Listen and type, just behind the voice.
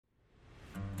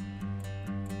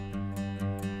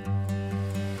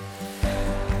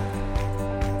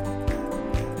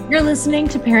You're listening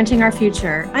to Parenting Our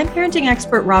Future. I'm parenting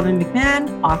expert Robin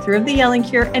McMahon, author of The Yelling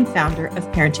Cure and founder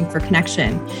of Parenting for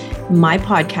Connection. My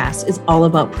podcast is all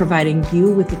about providing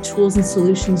you with the tools and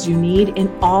solutions you need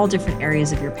in all different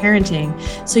areas of your parenting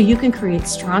so you can create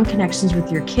strong connections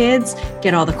with your kids,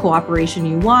 get all the cooperation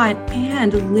you want,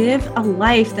 and live a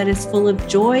life that is full of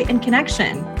joy and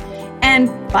connection.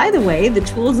 And by the way, the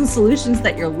tools and solutions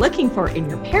that you're looking for in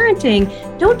your parenting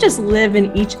don't just live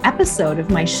in each episode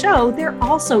of my show, they're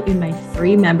also in my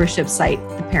free membership site,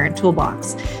 The Parent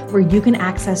Toolbox, where you can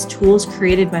access tools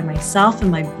created by myself and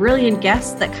my brilliant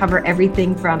guests that cover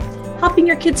everything from helping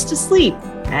your kids to sleep,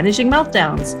 managing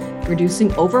meltdowns,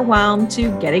 reducing overwhelm,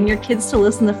 to getting your kids to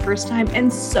listen the first time,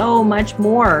 and so much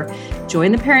more.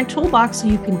 Join the Parent Toolbox so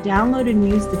you can download and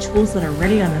use the tools that are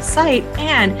ready on the site,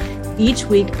 and each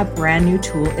week, a brand new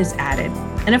tool is added.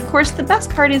 And of course, the best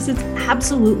part is it's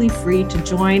absolutely free to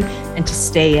join and to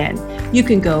stay in. You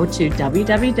can go to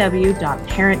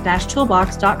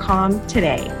www.parent-toolbox.com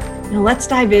today. Now let's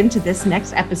dive into this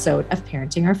next episode of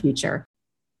Parenting Our Future.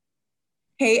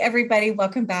 Hey, everybody.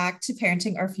 Welcome back to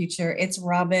Parenting Our Future. It's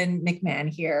Robin McMahon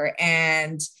here.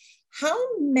 And how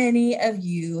many of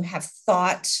you have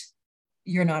thought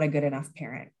you're not a good enough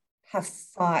parent? Have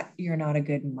thought you're not a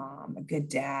good mom, a good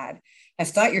dad, have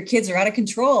thought your kids are out of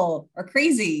control or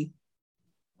crazy?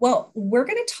 Well, we're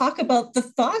going to talk about the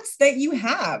thoughts that you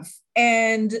have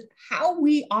and how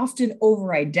we often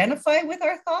over-identify with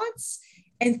our thoughts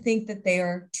and think that they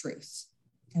are truth.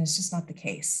 And it's just not the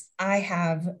case. I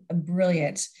have a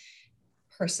brilliant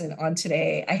person on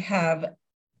today. I have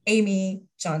Amy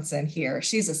Johnson here.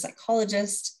 She's a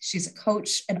psychologist, she's a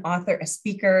coach, an author, a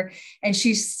speaker, and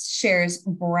she shares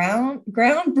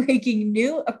groundbreaking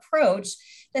new approach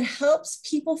that helps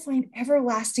people find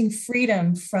everlasting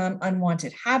freedom from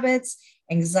unwanted habits,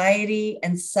 anxiety,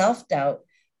 and self-doubt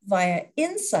via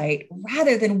insight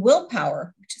rather than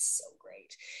willpower, which is so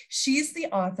great. She's the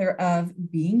author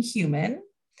of Being Human,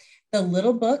 The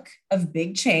Little Book of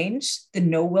Big Change, the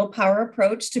No Willpower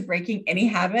Approach to Breaking Any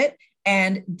Habit,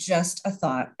 and Just a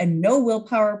Thought, a no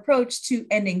willpower approach to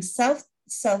ending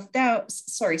self-doubt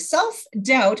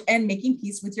and making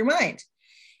peace with your mind.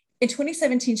 In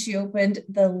 2017, she opened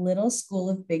the Little School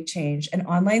of Big Change, an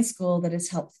online school that has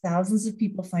helped thousands of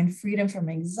people find freedom from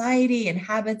anxiety and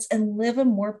habits and live a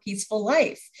more peaceful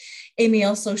life. Amy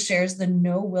also shares the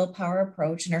no willpower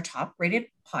approach in her top-rated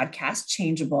podcast,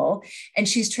 Changeable, and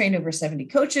she's trained over 70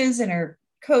 coaches in her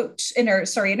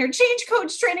change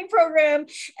coach training program.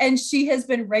 And she has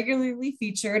been regularly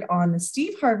featured on the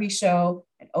Steve Harvey Show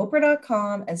at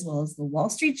Oprah.com, as well as the Wall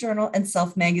Street Journal and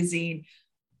Self Magazine.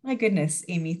 My goodness,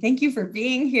 Amy, thank you for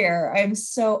being here. I'm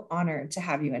so honored to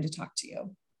have you and to talk to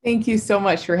you. Thank you so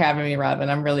much for having me, Robin.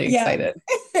 I'm really excited.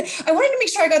 I wanted to make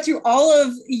sure I got through all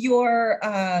of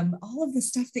the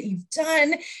stuff that you've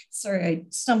done. Sorry, I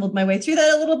stumbled my way through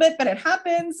that a little bit, but it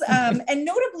happens. And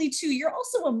notably too, you're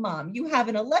also a mom. You have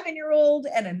an 11-year-old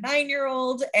and a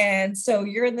 9-year-old. And so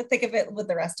you're in the thick of it with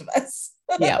the rest of us.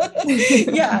 Yeah.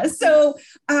 Yeah. So,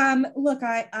 look,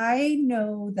 I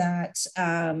know that,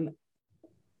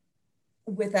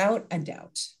 without a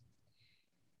doubt,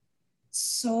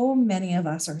 so many of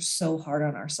us are so hard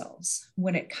on ourselves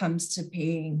when it comes to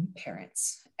being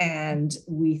parents. And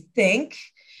we think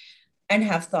and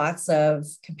have thoughts of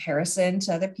comparison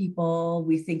to other people.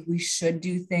 We think we should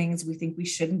do things. We think we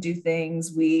shouldn't do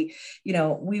things. We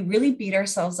really beat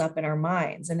ourselves up in our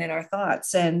minds and in our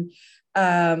thoughts. And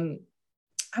I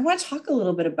want to talk a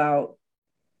little bit about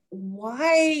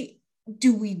why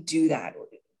do we do that?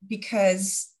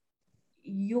 Because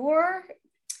you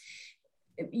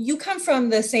come from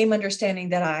the same understanding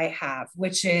that I have,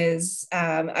 which is,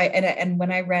 and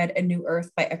when I read A New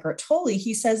Earth by Eckhart Tolle,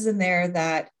 he says in there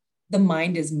that the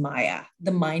mind is Maya,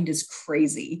 the mind is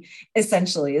crazy,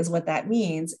 essentially is what that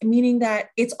means, meaning that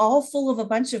it's all full of a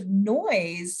bunch of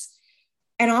noise.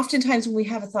 And oftentimes when we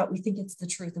have a thought, we think it's the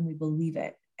truth and we believe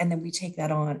it. And then we take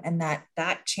that on, and that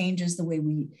changes the way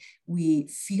we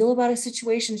feel about a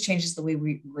situation, changes the way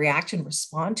we react and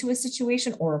respond to a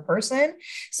situation or a person.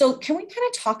 So can we kind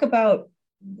of talk about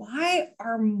why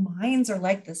our minds are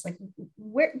like this? Like,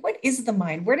 what is the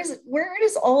mind? Where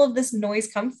does all of this noise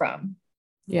come from?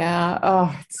 Yeah.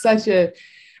 Oh, it's I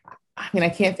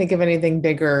can't think of anything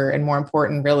bigger and more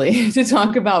important really to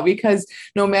talk about, because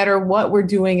no matter what we're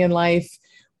doing in life,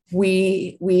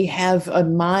 we have a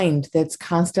mind that's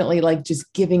constantly like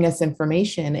just giving us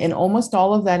information, and almost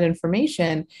all of that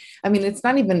information. I mean, it's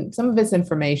not even, some of it's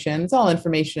information, it's all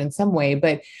information in some way,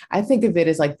 but I think of it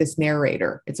as like this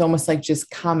narrator. It's almost like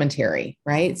just commentary,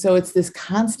 right? So it's this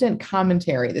constant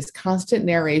commentary, this constant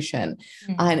narration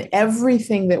on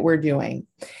everything that we're doing.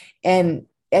 And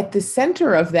at the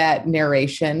center of that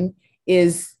narration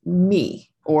is me,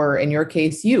 or in your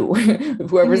case, you,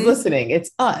 whoever's listening,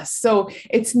 it's us. So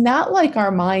it's not like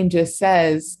our mind just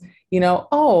says,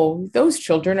 oh, those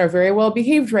children are very well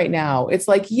behaved right now. It's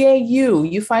like, yay,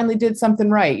 you finally did something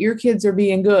right. Your kids are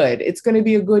being good. It's going to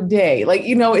be a good day. Like,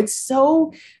 it's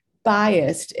so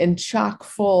biased and chock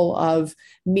full of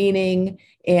meaning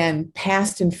and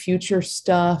past and future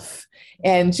stuff,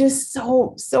 and just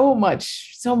so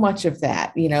much of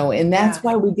that, and that's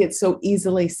why we get so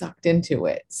easily sucked into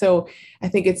it. So I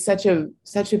think it's such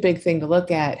a big thing to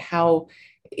look at how,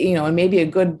 and maybe a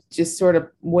good just sort of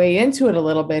way into it a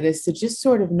little bit is to just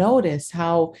sort of notice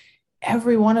how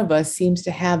every one of us seems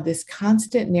to have this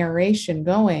constant narration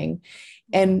going.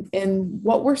 And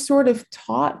what we're sort of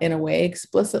taught in a way,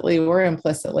 explicitly or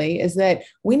implicitly, is that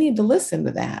we need to listen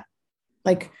to that.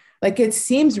 Like it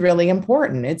seems really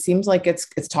important. It seems like it's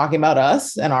talking about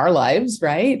us and our lives,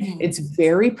 right? It's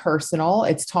very personal.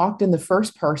 It's talked in the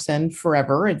first person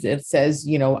forever. It says,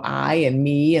 I and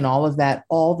me and all of that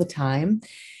all the time.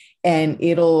 And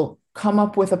it'll come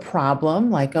up with a problem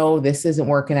like, oh, this isn't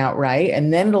working out right.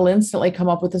 And then it'll instantly come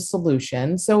up with a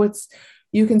solution. So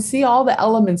you can see all the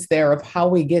elements there of how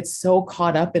we get so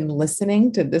caught up in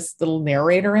listening to this little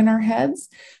narrator in our heads.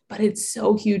 But it's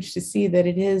so huge to see that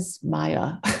it is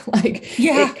Maya.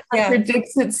 It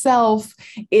contradicts itself.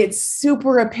 It's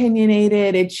super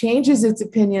opinionated. It changes its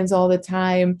opinions all the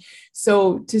time.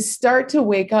 So to start to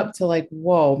wake up to like,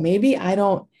 whoa, maybe I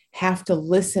don't have to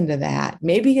listen to that.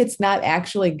 Maybe it's not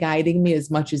actually guiding me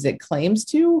as much as it claims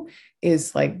to,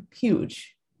 is like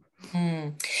huge.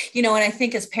 And I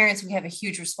think as parents, we have a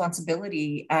huge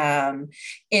responsibility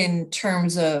in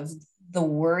terms of the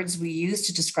words we use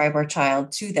to describe our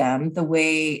child to them, the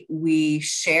way we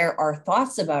share our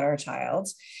thoughts about our child,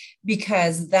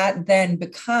 because that then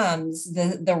becomes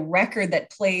the record that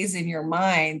plays in your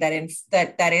mind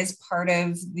that is part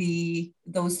of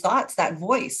those thoughts, that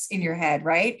voice in your head,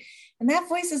 right? And that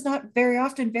voice is not very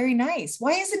often very nice.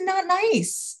 Why is it not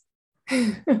nice?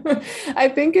 I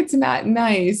think it's not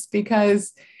nice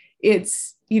because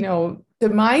it's, the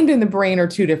mind and the brain are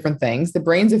two different things. The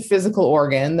brain's a physical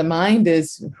organ. The mind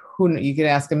is, who you could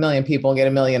ask a million people and get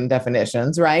a million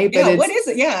definitions, right? But what is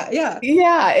it?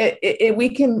 Yeah. We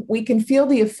can feel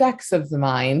the effects of the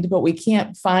mind, but we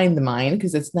can't find the mind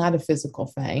because it's not a physical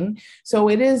thing. So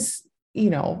it is,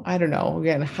 I don't know,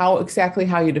 again, how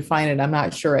you define it, I'm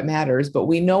not sure it matters, but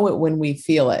we know it when we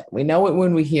feel it. We know it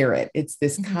when we hear it. It's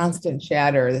this constant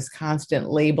chatter, this constant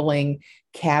labeling,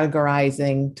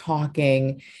 categorizing,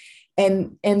 talking.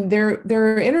 And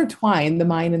they're intertwined, the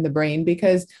mind and the brain,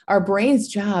 because our brain's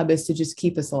job is to just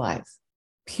keep us alive,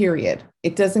 period.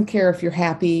 It doesn't care if you're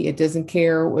happy. It doesn't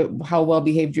care how well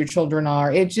behaved your children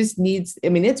are. It just needs,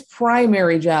 its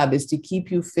primary job is to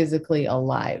keep you physically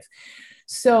alive.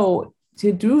 So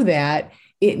to do that,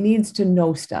 it needs to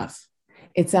know stuff.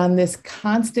 It's on this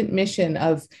constant mission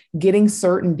of getting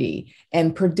certainty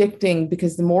and predicting,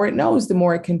 because the more it knows, the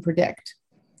more it can predict.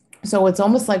 So it's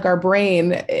almost like our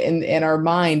brain and our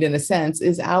mind, in a sense,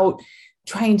 is out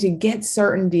trying to get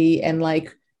certainty and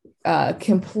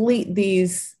complete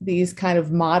these kind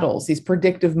of models, these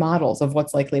predictive models of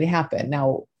what's likely to happen.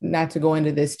 Now, not to go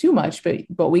into this too much,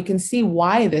 but we can see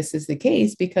why this is the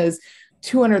case, because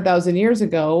 200,000 years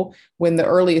ago, when the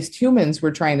earliest humans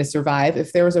were trying to survive,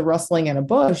 if there was a rustling in a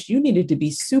bush, you needed to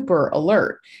be super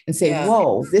alert and say,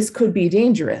 whoa, this could be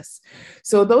dangerous.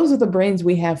 So those are the brains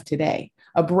we have today.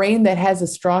 A brain that has a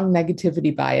strong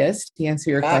negativity bias, to answer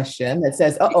your question, that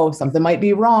says, something might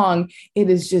be wrong. It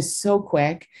is just so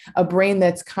quick. A brain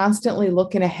that's constantly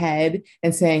looking ahead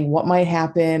and saying, what might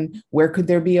happen? Where could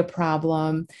there be a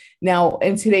problem? Now,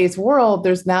 in today's world,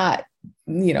 there's not,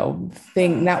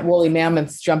 not woolly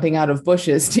mammoths jumping out of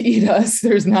bushes to eat us.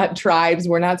 There's not tribes.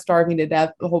 We're not starving to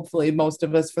death, hopefully, most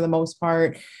of us, for the most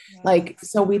part.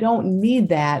 So we don't need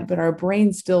that, but our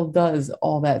brain still does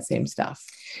all that same stuff.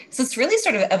 So it's really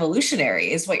sort of evolutionary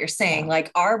is what you're saying.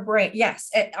 Like our brain,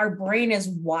 our brain is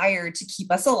wired to keep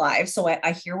us alive. So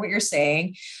I hear what you're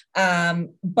saying,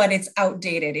 but it's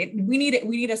outdated. We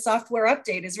need a software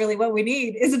update is really what we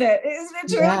need, isn't it? Isn't it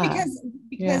true? Yeah.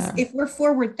 Because if we're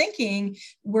forward thinking,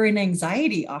 we're in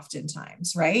anxiety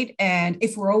oftentimes, right? And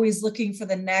if we're always looking for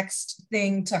the next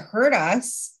thing to hurt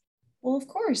us, well, of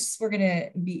course, we're going to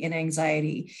be in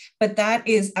anxiety, but that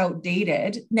is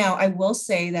outdated. Now, I will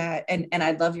say that, and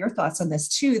I'd love your thoughts on this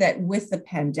too, that with the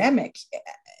pandemic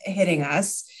hitting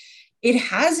us, it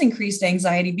has increased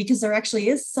anxiety because there actually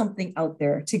is something out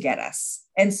there to get us.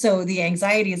 And so the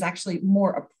anxiety is actually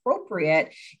more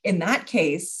appropriate in that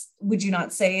case, would you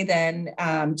not say, than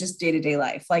just day-to-day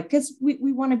life? Like, because we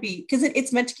want to be, because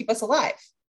it's meant to keep us alive.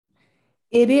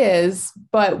 It is,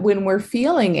 but when we're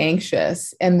feeling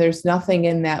anxious and there's nothing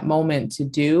in that moment to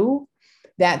do,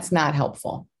 that's not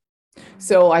helpful.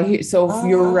 So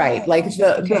you're right. Oh, Like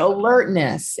the okay.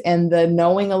 alertness and the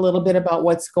knowing a little bit about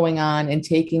what's going on and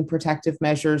taking protective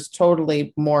measures,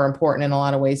 totally more important in a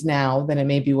lot of ways now than it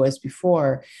maybe was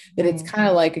before. That it's Mm, kind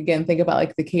of like, again, think about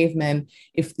like the cavemen.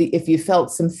 If you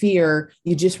felt some fear,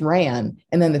 you just ran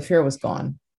and then the fear was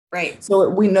gone. right. So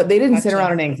we know they didn't sit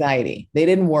around Gotcha. in anxiety. They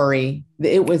didn't worry.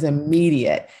 It was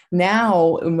immediate.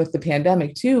 Now, and with the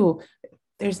pandemic too,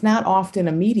 there's not often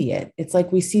immediate. It's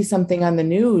like we see something on the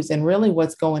news, and really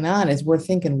what's going on is we're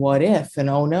thinking, what if,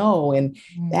 and oh no, and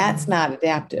that's Mm, not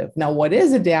adaptive. Now, what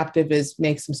is adaptive is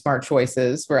make some smart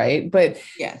choices, right? But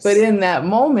yes. in that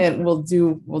moment, we'll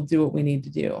do what we need to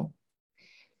do.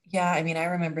 Yeah, I mean, I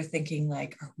remember thinking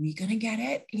like, are we gonna get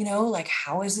it? Like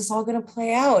how is this all gonna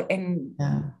play out? And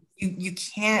Yeah. you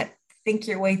can't think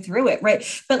your way through it, right?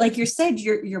 But like you said,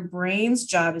 your brain's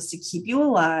job is to keep you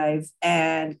alive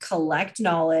and collect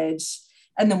knowledge.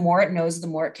 And the more it knows, the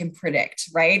more it can predict,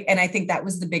 right? And I think that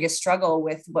was the biggest struggle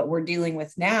with what we're dealing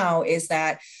with now is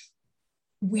that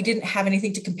we didn't have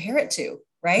anything to compare it to,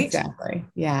 right? Exactly.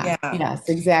 Yeah. Yeah. Yes,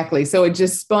 exactly. So it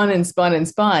just spun and spun and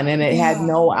spun, and it had Yeah.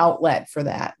 no outlet for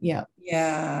that. Yeah.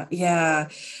 Yeah. Yeah.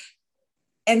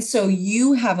 And so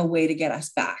you have a way to get us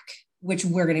back, which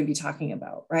we're going to be talking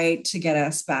about, right? To get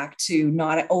us back to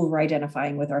not over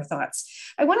identifying with our thoughts.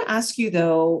 I want to ask you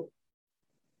though,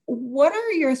 what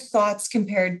are your thoughts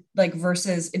compared like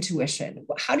versus intuition?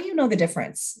 How do you know the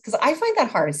difference? Because I find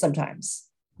that hard sometimes.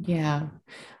 Yeah,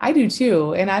 I do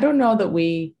too. And I don't know that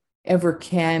we ever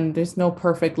can. There's no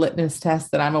perfect litmus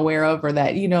test that I'm aware of, or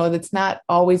that, that's not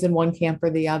always in one camp or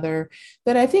the other.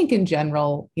 But I think in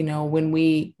general, when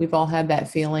we've all had that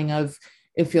feeling of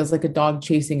it feels like a dog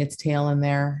chasing its tail in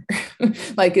there.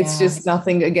 Like it's just Yes.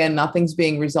 nothing, again, nothing's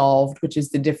being resolved, which is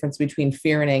the difference between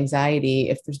fear and anxiety.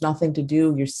 If there's nothing to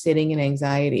do, you're sitting in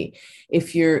anxiety.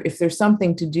 If there's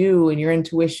something to do and your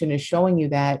intuition is showing you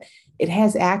that, it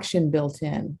has action built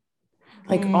in.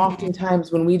 Like Mm,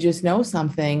 oftentimes when we just know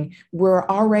something, we're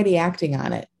already acting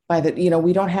on it.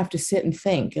 We don't have to sit and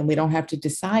think, and we don't have to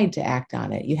decide to act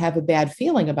on it. You have a bad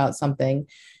feeling about something,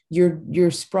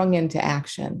 you're sprung into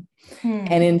action. And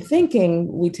hmm. in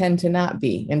thinking, we tend to not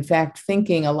be. In fact,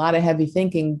 thinking, a lot of heavy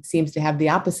thinking seems to have the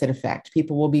opposite effect.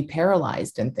 People will be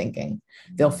paralyzed in thinking.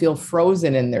 They'll feel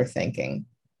frozen in their thinking.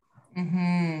 Mm-hmm,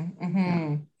 Yeah.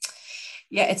 mm-hmm.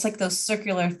 Yeah, it's like those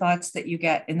circular thoughts that you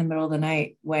get in the middle of the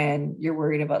night when you're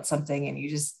worried about something and you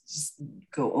just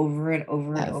go over and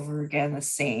over and Yes. over again the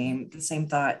same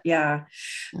thought. Yeah.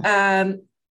 Um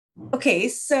okay,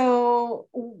 so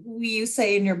you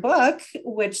say in your book,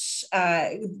 which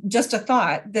just a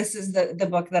thought, this is the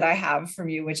book that I have from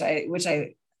you, which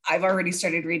I've already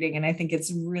started reading and I think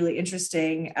it's really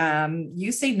interesting.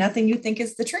 You say nothing you think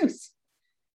is the truth.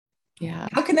 Yeah.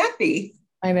 How can that be?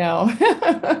 I know.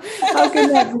 How can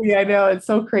that be? I know it's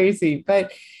so crazy.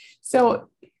 But so,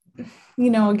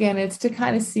 again, it's to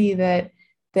kind of see that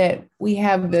we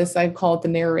have this, I call it the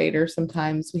narrator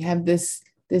sometimes. We have this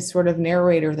sort of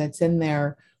narrator that's in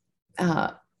there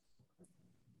uh,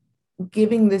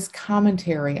 giving this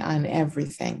commentary on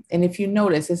everything. And if you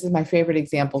notice, this is my favorite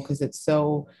example because it's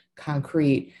so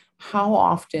concrete. How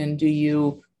often do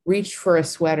you reach for a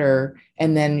sweater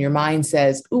and then your mind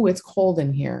says, "Ooh, it's cold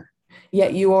in here,"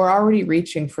 yet you are already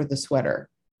reaching for the sweater?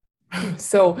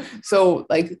 So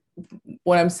like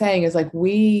what I'm saying is like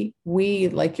we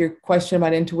like your question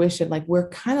about intuition, like we're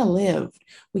kind of lived.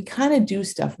 We kind of do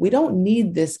stuff. We don't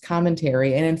need this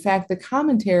commentary. And in fact, the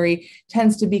commentary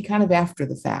tends to be kind of after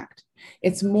the fact.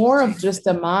 It's more of just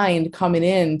a mind coming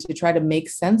in to try to make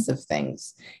sense of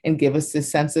things and give us this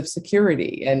sense of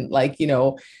security and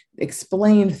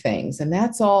explain things. And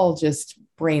that's all just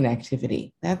brain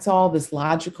activity. That's all this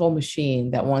logical machine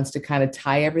that wants to kind of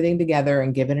tie everything together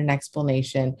and give it an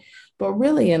explanation. But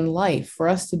really, in life, for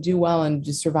us to do well and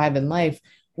to survive in life,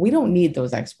 we don't need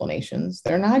those explanations.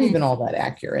 They're not even all that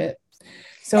accurate.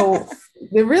 So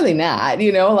they're really not,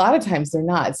 a lot of times they're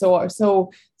not. So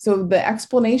the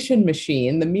explanation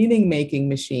machine, the meaning making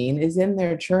machine is in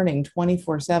there churning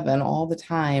 24/7 all the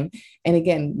time. And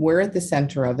again, we're at the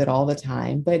center of it all the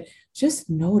time, but just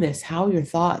notice how your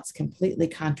thoughts completely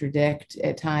contradict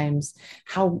at times,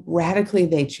 how radically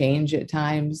they change at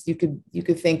times. You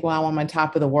could think, wow, I'm on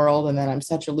top of the world, and then I'm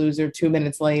such a loser 2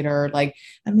 minutes later.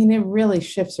 It really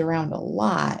shifts around a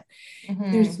lot.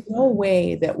 There's Mhm. no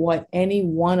way that what any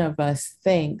one of us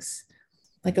thinks,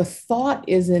 like a thought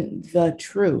isn't the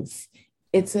truth.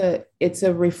 it's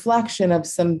a reflection of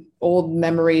some old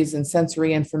memories and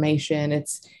sensory information.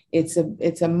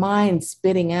 It's a mind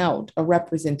spitting out a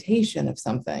representation of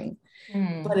something,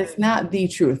 but it's not the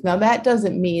truth. Now, that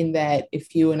doesn't mean that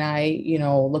if you and I,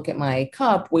 look at my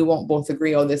cup, we won't both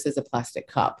agree, oh, this is a plastic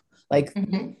cup. Like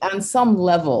on some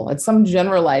level, at some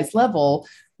generalized level,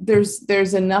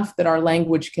 there's enough that our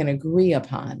language can agree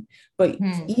upon. But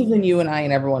even you and I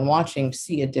and everyone watching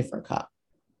see a different cup.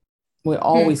 We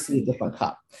always see a different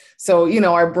cup. So,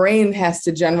 our brain has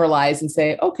to generalize and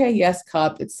say, okay, yes,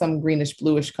 cup, it's some greenish,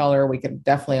 bluish color. We could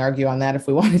definitely argue on that if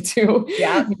we wanted to.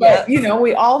 Yeah. But,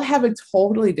 we all have a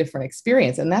totally different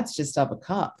experience. And that's just of a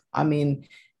cup. I mean,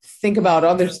 think about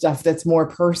other stuff that's more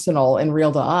personal and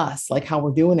real to us, like how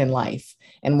we're doing in life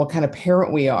and what kind of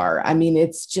parent we are. I mean,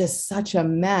 it's just such a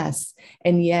mess.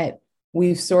 And yet,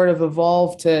 we've sort of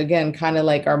evolved to, again, kind of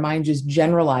like our mind just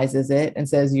generalizes it and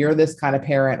says, you're this kind of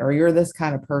parent or you're this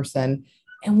kind of person.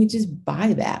 And we just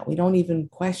buy that. We don't even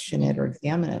question it or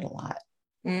examine it a lot.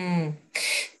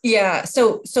 Yeah.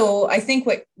 So I think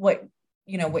what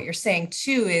you're saying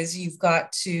too, is you've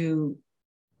got to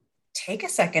take a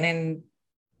second and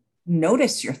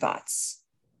notice your thoughts,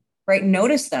 right?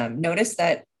 Notice them, notice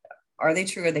that, are they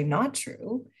true? Are they not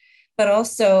true? But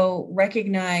also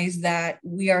recognize that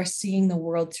we are seeing the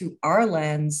world through our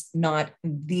lens, not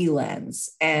the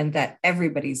lens, and that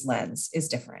everybody's lens is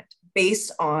different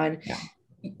based on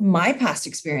my past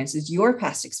experiences, your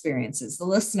past experiences, the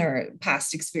listener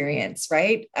past experience,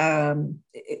 right?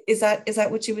 Is that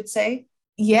what you would say?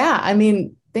 Yeah. I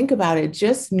mean, think about it.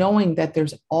 Just knowing that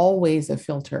there's always a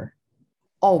filter.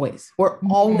 Always. We're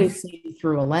always seeing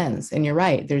through a lens. And you're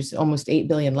right. There's almost 8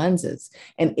 billion lenses,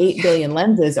 and 8 billion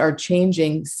lenses are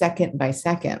changing second by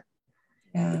second.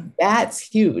 Yeah. That's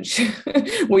huge.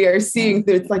 We are seeing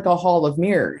it's like a hall of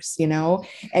mirrors,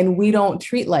 and we don't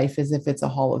treat life as if it's a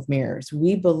hall of mirrors.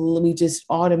 We just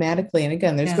automatically, and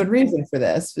again, there's good reason for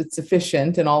this. It's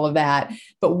efficient and all of that,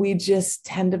 but we just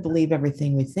tend to believe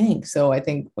everything we think. So I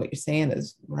think what you're saying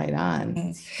is right on.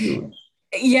 It's huge.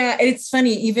 Yeah, it's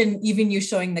funny. Even you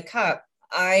showing the cup,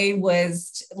 I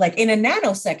was like, in a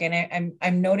nanosecond,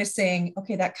 I'm noticing,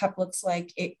 okay, that cup looks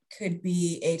like it could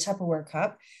be a Tupperware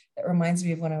cup. That reminds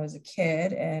me of when I was a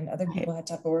kid and other people had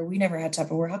Tupperware. We never had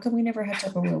Tupperware. How come we never had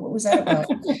Tupperware? What was that about?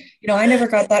 I never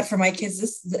got that for my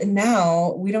kids.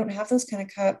 Now we don't have those kind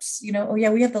of cups. Oh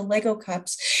yeah, we have the Lego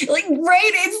cups. Like,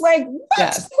 right? It's like, what?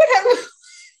 Yes.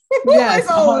 What is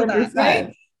all of that,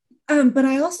 right? But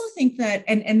I also think that,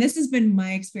 and this has been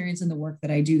my experience in the work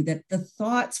that I do, that the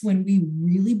thoughts, when we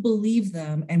really believe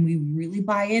them and we really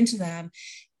buy into them,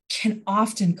 can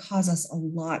often cause us a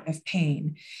lot of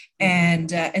pain.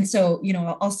 And so,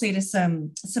 I'll say to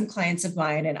some clients of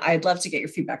mine, and I'd love to get your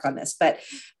feedback on this, but,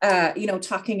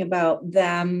 talking about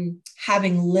them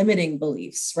having limiting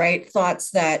beliefs, right?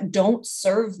 Thoughts that don't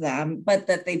serve them, but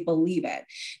that they believe it.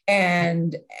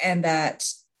 And that,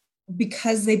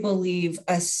 because they believe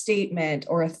a statement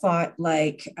or a thought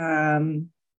like, I'll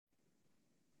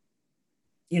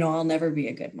never be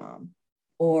a good mom,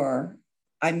 or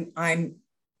I'm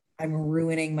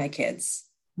ruining my kids.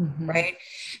 Right.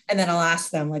 And then I'll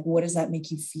ask them, like, what does that make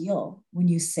you feel when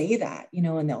you say that,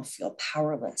 and they'll feel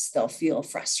powerless. They'll feel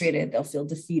frustrated. They'll feel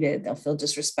defeated. They'll feel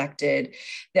disrespected.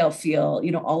 They'll feel,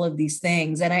 all of these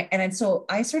things. And so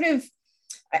I sort of,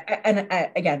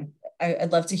 again,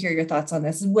 I'd love to hear your thoughts on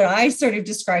this. What I sort of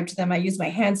describe to them, I use my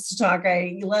hands to talk.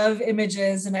 I love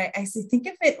images. And I say, think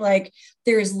of it like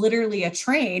there's literally a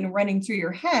train running through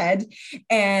your head,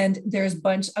 and there's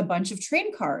a bunch of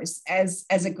train cars as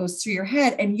it goes through your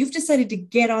head. And you've decided to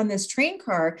get on this train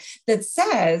car that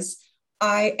says,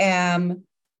 I am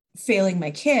failing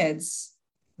my kids.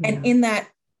 Yeah. And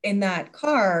in that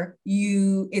car,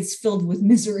 it's filled with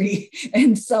misery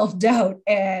and self-doubt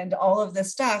and all of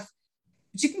this stuff.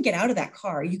 But you can get out of that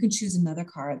car. You can choose another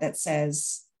car that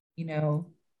says,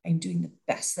 I'm doing the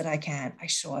best that I can. I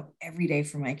show up every day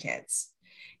for my kids,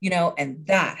 and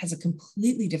that has a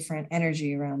completely different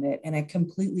energy around it, and a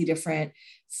completely different,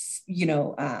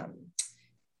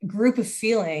 group of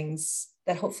feelings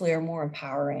that hopefully are more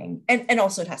empowering. And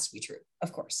also it has to be true,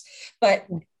 of course, but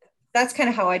that's kind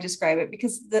of how I describe it,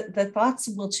 because the thoughts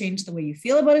will change the way you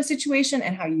feel about a situation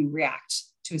and how you react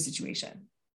to a situation.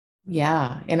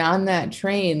 Yeah. And on that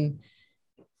train,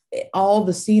 all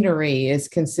the scenery is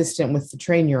consistent with the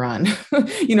train you're on.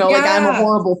 Like, I'm a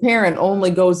horrible parent only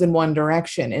goes in one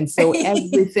direction. And so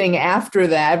everything after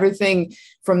that, everything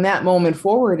from that moment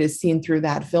forward is seen through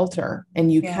that filter.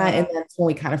 And Yeah. and that's when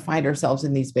we kind of find ourselves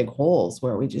in these big holes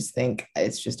where we just think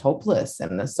it's just hopeless.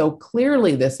 And so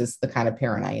clearly this is the kind of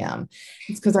parent I am.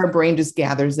 It's because our brain just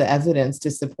gathers the evidence to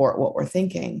support what we're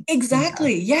thinking.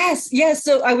 Exactly. Yes. Yes.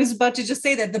 So I was about to just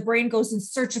say that the brain goes in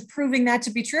search of proving that to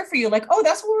be true for you. Like, oh,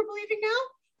 that's what we're believing now.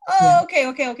 Oh, Yeah.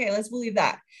 okay. Let's believe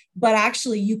that. But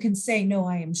actually, you can say, no,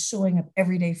 I am showing up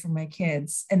every day for my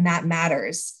kids, and that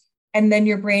matters. And then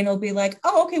your brain will be like,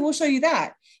 oh, okay, we'll show you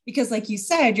that. Because, like you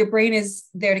said, your brain is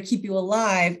there to keep you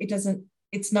alive.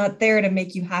 It's not there to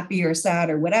make you happy or sad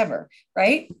or whatever.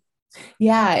 Right.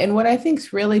 Yeah. And what I think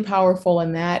is really powerful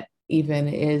in that even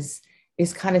is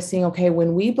kind of seeing, okay,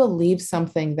 when we believe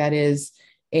something that is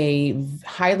a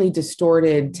highly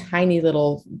distorted, tiny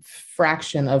little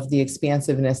fraction of the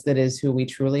expansiveness that is who we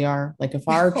truly are. Like if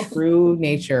our true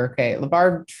nature, okay, if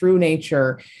our true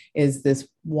nature is this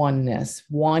oneness,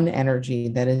 one energy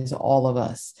that is all of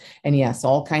us. And yes,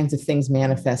 all kinds of things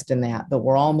manifest in that, but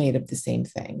we're all made of the same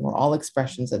thing. We're all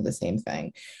expressions of the same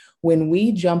thing. When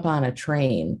we jump on a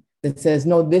train that says,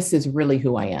 no, this is really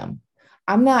who I am.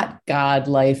 I'm not God,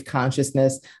 life,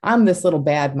 consciousness. I'm this little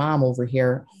bad mom over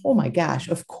here. Oh my gosh,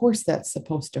 of course that's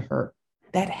supposed to hurt.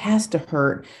 That has to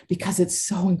hurt because it's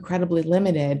so incredibly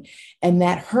limited. And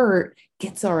that hurt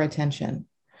gets our attention.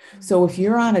 So if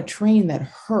you're on a train that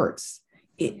hurts,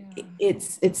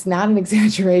 it's not an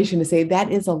exaggeration to say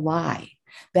that is a lie.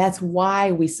 That's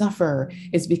why we suffer,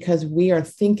 is because we are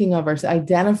thinking of ourselves,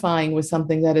 identifying with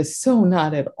something that is so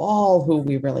not at all who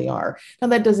we really are. Now,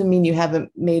 that doesn't mean you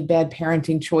haven't made bad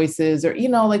parenting choices or,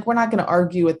 like we're not going to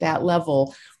argue at that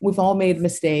level. We've all made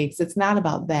mistakes. It's not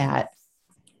about that.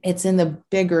 It's in the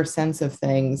bigger sense of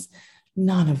things.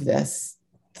 None of this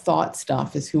thought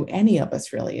stuff is who any of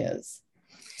us really is.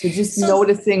 So just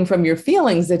noticing from your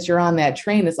feelings that you're on that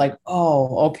train is like,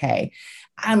 oh, okay.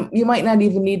 You might not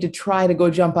even need to try to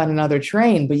go jump on another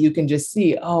train, but you can just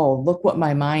see, oh, look what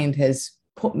my mind has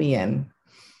put me in.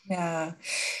 Yeah.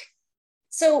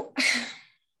 So,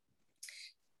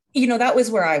 that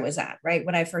was where I was at, right?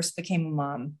 When I first became a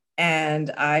mom, and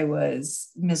I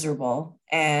was miserable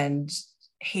and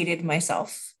hated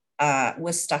myself,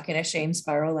 was stuck in a shame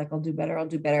spiral, like I'll do better.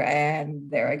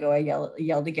 And there I go. I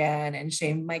yelled again and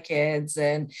shamed my kids.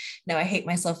 And now I hate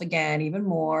myself again, even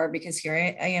more, because here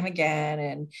I am again.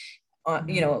 And,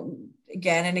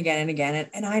 again and again and again.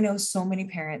 And I know so many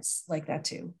parents like that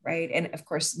too. Right. And of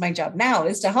course, my job now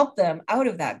is to help them out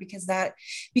of that,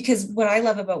 because what I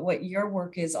love about what your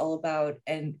work is all about,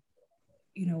 and,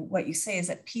 what you say is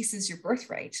that peace is your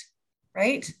birthright,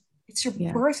 right? It's your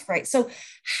birthright. So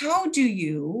how do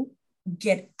you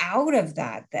get out of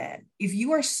that then? If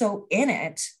you are so in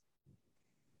it,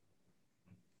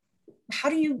 how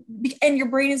do you, and your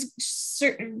brain is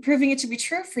proving it to be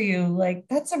true for you? Like,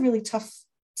 that's a really tough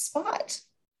spot.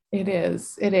 It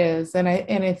is. And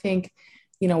I think,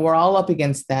 we're all up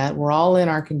against that. We're all in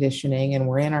our conditioning and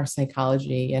we're in our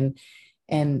psychology. And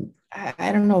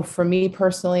I don't know, for me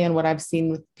personally, and what I've seen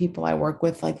with people I work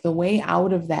with, like the way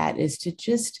out of that is to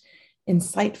just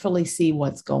insightfully see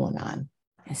what's going on.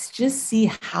 It's just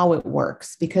see how it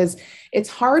works, because it's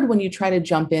hard when you try to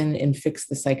jump in and fix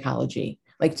the psychology,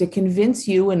 like to convince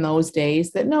you in those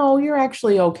days that no, you're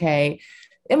actually okay.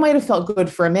 It might have felt good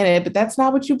for a minute, but that's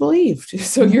not what you believed.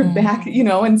 So you're back,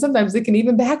 and sometimes it can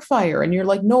even backfire. And you're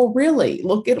like, no, really,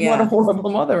 look at what a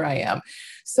horrible mother I am.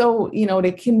 So,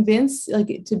 to convince,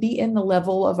 like to be in the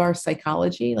level of our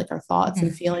psychology, like our thoughts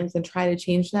and feelings, and try to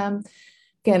change them.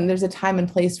 Again, there's a time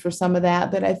and place for some of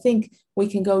that, but I think we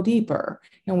can go deeper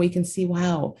and we can see,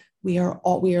 wow, we are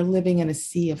living in a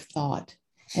sea of thought,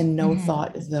 and no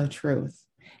thought is the truth.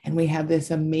 And we have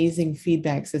this amazing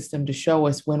feedback system to show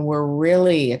us when we're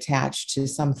really attached to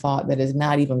some thought that is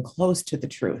not even close to the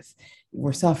truth.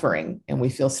 We're suffering and we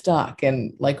feel stuck,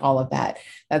 and like all of that.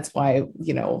 That's why,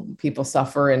 people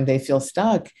suffer and they feel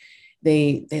stuck.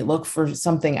 They look for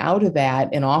something out of that.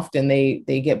 And often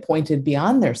they get pointed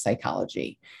beyond their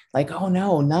psychology. Like, oh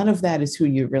no, none of that is who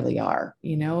you really are,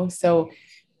 So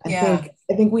I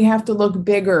think we have to look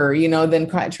bigger,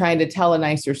 than trying to tell a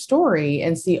nicer story,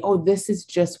 and see, oh, this is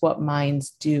just what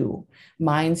minds do.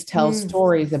 Minds tell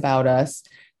stories about us.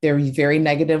 They're very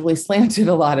negatively slanted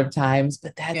a lot of times,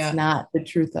 but that's not the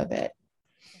truth of it.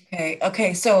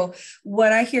 Okay. So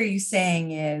what I hear you saying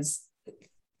is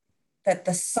that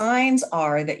the signs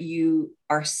are that you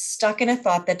are stuck in a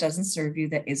thought that doesn't serve you,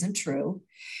 that isn't true,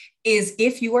 is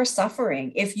if you are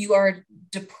suffering, if you are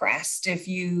depressed, if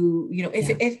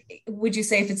if would you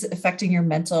say if it's affecting your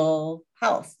mental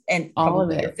health and all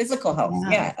probably your physical health?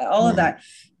 All of that.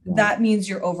 That means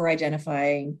you're over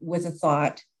identifying with a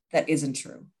thought that isn't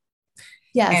true.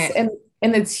 Yes. And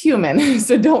and it's human.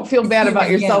 So don't feel bad about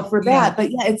yourself for that. Yeah.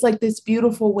 But yeah, it's like this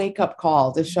beautiful wake up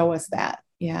call to show us that.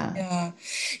 Yeah. Yeah.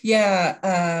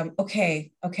 Yeah.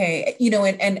 Okay. Okay.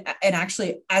 And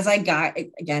actually, as I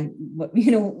guide, again,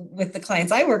 with the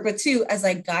clients I work with too, as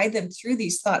I guide them through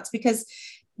these thoughts, because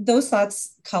those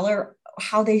thoughts color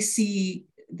how they see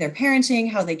their parenting,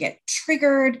 how they get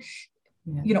triggered,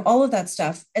 all of that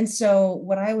stuff. And so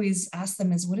what I always ask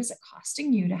them is, what is it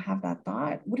costing you to have that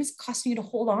thought? What is it costing you to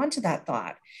hold on to that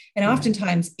thought? And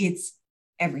oftentimes it's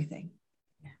everything.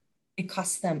 It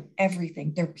costs them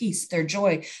everything, their peace, their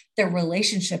joy, their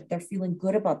relationship, their feeling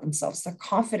good about themselves, their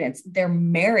confidence, their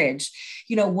marriage,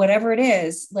 whatever it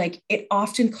is, like it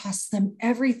often costs them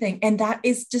everything. And that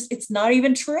is just, it's not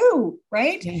even true.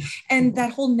 Right. Yeah. And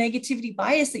that whole negativity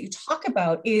bias that you talk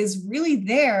about is really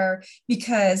there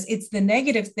because it's the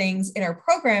negative things in our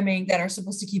programming that are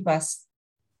supposed to keep us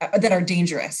that are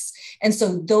dangerous. And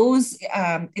so those,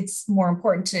 it's more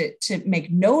important to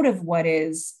make note of what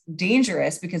is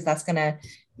dangerous, because that's going to,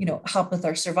 help with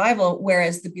our survival.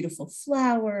 Whereas the beautiful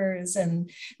flowers and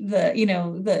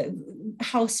the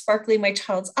how sparkly my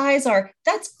child's eyes are,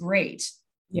 that's great.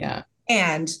 Yeah.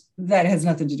 And that has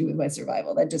nothing to do with my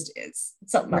survival. That just is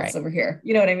something else over here.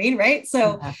 You know what I mean? Right.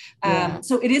 So,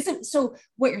 so it isn't. So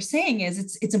what you're saying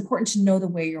is it's important to know the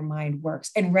way your mind works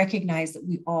and recognize that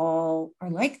we all are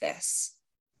like this.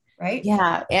 Right.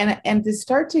 Yeah. And to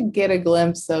start to get a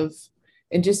glimpse of,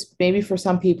 and just maybe for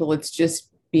some people, it's just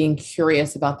being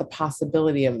curious about the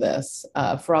possibility of this.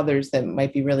 For others, that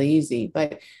might be really easy,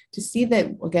 but to see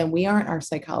that, again, we aren't our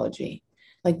psychology.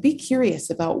 Like, be curious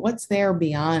about what's there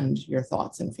beyond your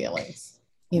thoughts and feelings.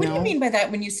 What do you mean by that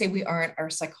when you say we aren't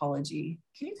our psychology?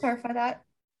 Can you clarify that?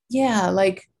 Yeah,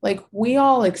 like we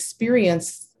all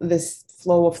experience this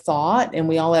flow of thought, and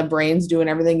we all have brains doing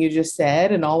everything you just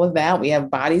said and all of that. We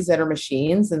have bodies that are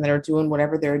machines and that are doing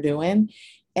whatever they're doing.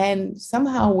 And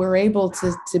somehow we're able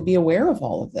to be aware of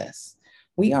all of this.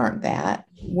 We aren't that.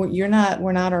 We're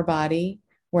not our body.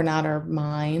 We're not our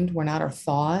mind. We're not our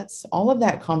thoughts. All of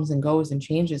that comes and goes and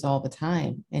changes all the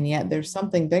time. And yet there's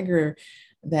something bigger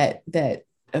that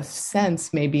a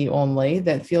sense maybe only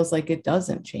that feels like it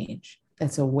doesn't change.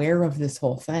 That's aware of this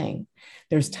whole thing.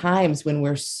 There's times when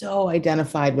we're so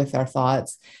identified with our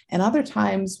thoughts, and other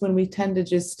times when we tend to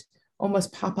just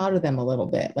almost pop out of them a little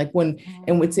bit. Like and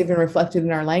it's even reflected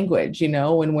in our language,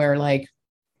 when we're like,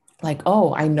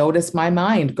 oh, I noticed my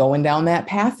mind going down that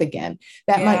path again.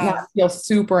 That might not feel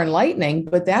super enlightening,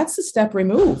 but that's a step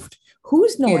removed.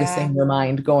 Who's noticing your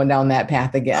mind going down that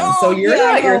path again? Oh, so you're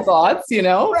not your thoughts,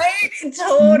 Right.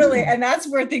 Totally. And that's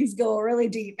where things go really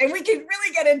deep. And we can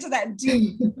really get into that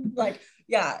deep,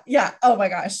 yeah. Oh my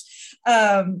gosh.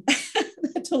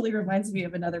 That totally reminds me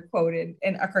of another quote in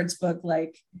Eckhart's book,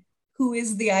 like, who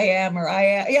is the I am or I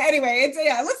am. Yeah. Anyway,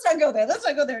 let's not go there. Let's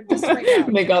not go there just right now.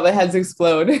 Make all the heads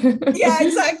explode. Yeah,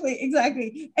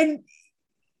 exactly. And,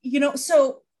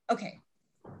 okay.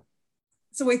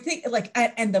 So I think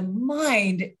and the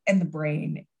mind and the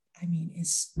brain,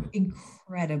 is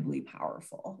incredibly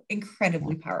powerful.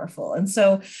 And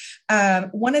so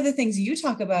one of the things you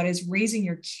talk about is raising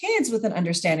your kids with an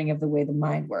understanding of the way the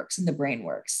mind works and the brain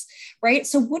works, right?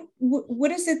 So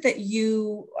what is it that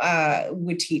you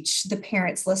would teach the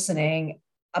parents listening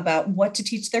about what to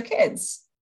teach their kids?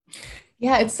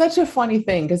 Yeah, it's such a funny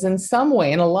thing because in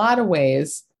a lot of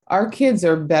ways, our kids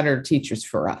are better teachers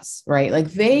for us, right? Like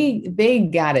they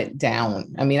got it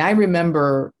down. I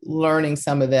remember learning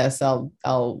some of this.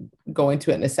 I'll go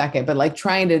into it in a second, but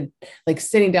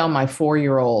sitting down my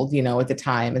 4-year-old, at the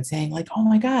time and saying like, oh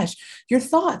my gosh, your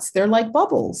thoughts, they're like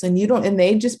bubbles and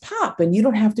they just pop and you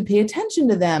don't have to pay attention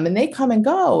to them and they come and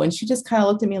go. And she just kind of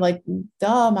looked at me like,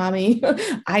 duh, mommy,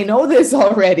 I know this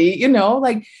already,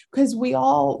 because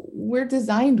we're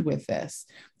designed with this.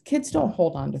 Kids don't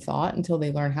hold on to thought until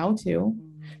they learn how to.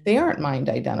 They aren't mind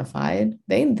identified.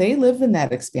 They live in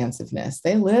that expansiveness.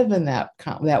 They live in that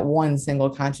one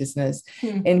single consciousness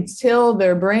until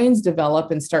their brains develop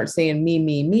and start saying me,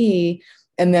 me, me.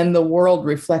 And then the world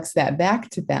reflects that back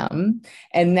to them.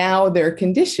 And now they're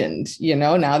conditioned,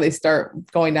 now they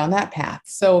start going down that path.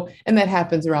 So, and that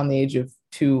happens around the age of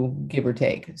 2, give or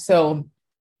take.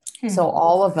 So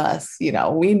all of us, we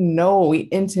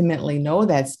intimately know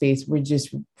that space. We're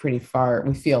just pretty far.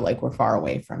 We feel like we're far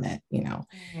away from it,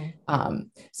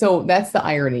 So that's the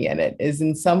irony in it, is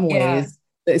in some ways,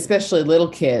 especially little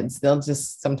kids, they'll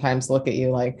just sometimes look at you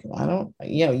like, I don't,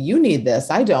 you need this.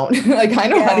 I don't I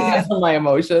know how to handle my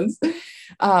emotions.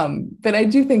 But I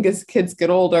do think as kids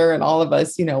get older and all of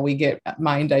us, we get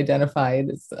mind identified.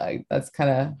 That's kind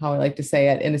of how I like to say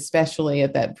it. And especially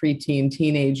at that preteen,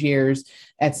 teenage years,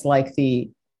 it's like the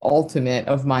ultimate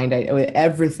of mind.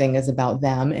 Everything is about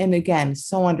them. And again,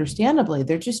 so understandably,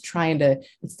 they're just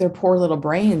it's their poor little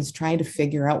brains trying to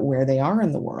figure out where they are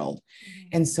in the world.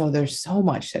 And so there's so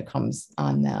much that comes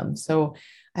on them. So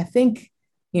I think,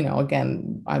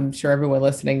 again, I'm sure everyone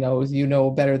listening knows,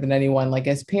 better than anyone, like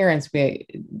as parents,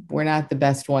 we're not the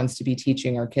best ones to be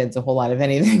teaching our kids a whole lot of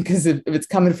anything, because if it's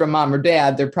coming from mom or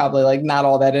dad, they're probably like not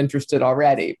all that interested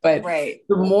already. But right.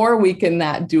 The more we can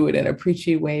not do it in a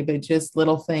preachy way, but just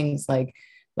little things like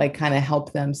kind of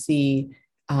help them see,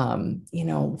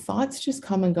 thoughts just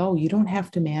come and go. You don't have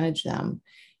to manage them.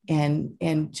 And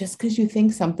just because you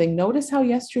think something, notice how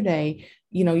yesterday,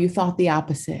 you thought the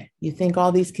opposite. You think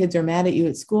all these kids are mad at you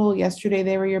at school. Yesterday,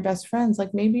 they were your best friends.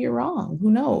 Like, maybe you're wrong.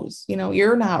 Who knows?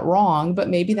 You're not wrong, but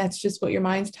maybe that's just what your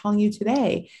mind's telling you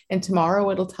today. And tomorrow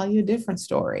it'll tell you a different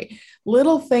story.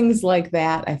 Little things like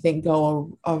that, I think,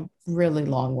 go a really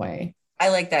long way. I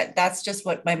like that. That's just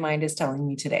what my mind is telling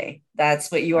me today.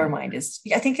 That's what your mind is.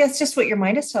 I think that's just what your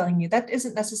mind is telling you. That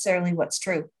isn't necessarily what's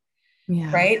true. Yeah.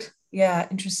 Right. Yeah.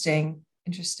 Interesting.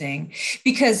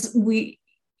 Because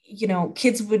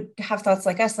kids would have thoughts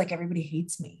like us, like everybody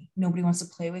hates me. Nobody wants to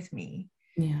play with me.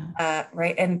 Yeah.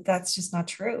 Right. And that's just not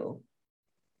true.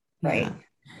 Right. Yeah.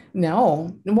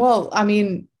 No. Well, I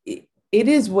mean, it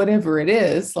is whatever it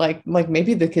is. Like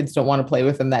maybe the kids don't want to play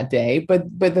with them that day, but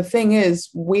the thing is,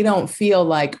 we don't feel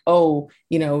like, oh,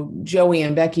 Joey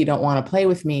and Becky don't want to play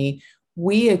with me.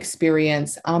 We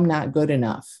experience, I'm not good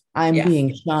enough. I'm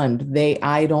being shunned.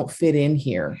 I don't fit in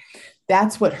here.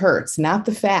 That's what hurts, not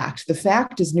the fact. The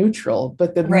fact is neutral,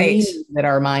 but the meaning that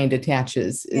our mind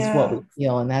attaches is what we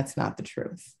feel. And that's not the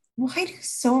truth. Why do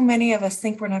so many of us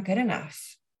think we're not good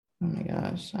enough? Oh my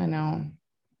gosh, I know.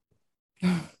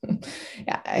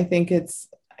 Yeah, I think it's,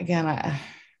 again, I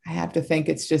have to think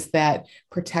it's just that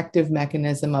protective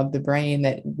mechanism of the brain,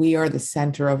 that we are the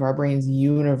center of our brain's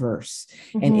universe,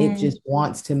 and it just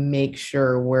wants to make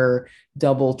sure we're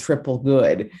double, triple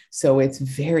good. So it's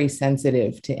very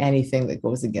sensitive to anything that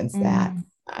goes against that.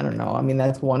 I don't know. I mean,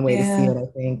 that's one way to see it, I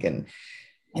think. And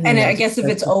I guess if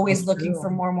it's always looking for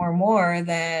more,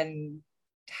 then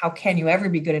how can you ever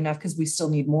be good enough? Because we still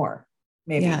need more.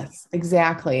 Maybe. Yes,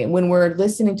 exactly. When we're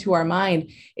listening to our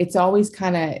mind, it's always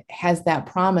kind of has that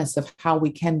promise of how we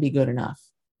can be good enough.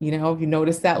 If you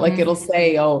notice that, like it'll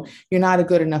say, oh, you're not a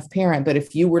good enough parent, but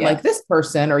if you were like this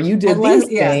person, or you did these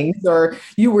things, or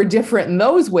you were different in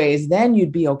those ways, then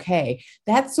you'd be okay.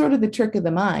 That's sort of the trick of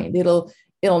the mind. It'll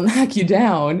knock you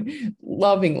down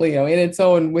lovingly,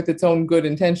 with its own good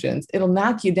intentions. It'll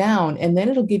knock you down, and then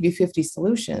it'll give you 50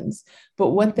 solutions. But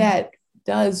what that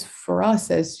does for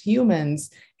us as humans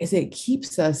is it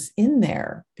keeps us in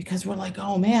there, because we're like,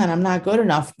 oh man, I'm not good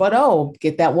enough, but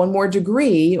get that one more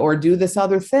degree or do this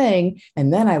other thing,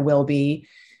 and then I will be.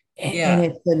 And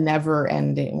it's a never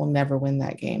ending, we'll never win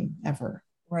that game ever.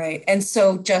 Right. And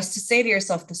so just to say to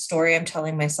yourself, the story I'm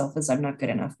telling myself is I'm not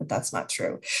good enough, but that's not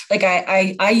true. Like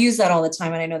I use that all the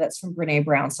time. And I know that's from Brene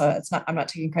Brown. So I'm not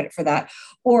taking credit for that.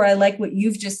 Or I like what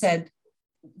you've just said.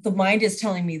 The mind is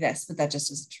telling me this, but that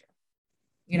just isn't true.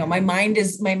 My mind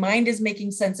is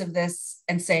making sense of this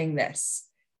and saying this,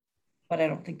 but I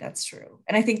don't think that's true.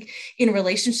 And I think in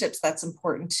relationships, that's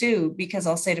important too, because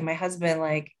I'll say to my husband,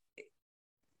 like,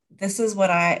 this is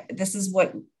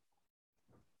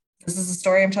the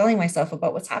story I'm telling myself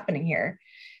about what's happening here.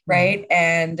 Right.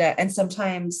 And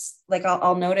sometimes like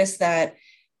I'll notice that,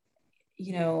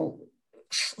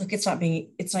 look, it's not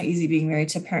easy being married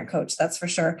to a parent coach, that's for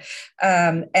sure.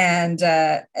 And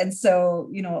so,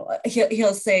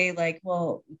 he'll say like,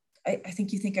 well, I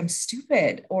think you think I'm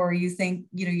stupid, or you think,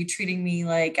 you're treating me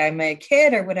like I'm a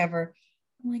kid or whatever.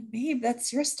 I'm like, babe,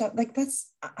 that's your stuff. Like,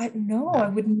 I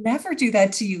would never do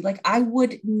that to you. Like, I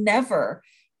would never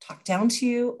talk down to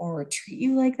you or treat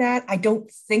you like that. I don't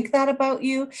think that about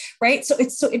you. Right. So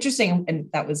it's so interesting. And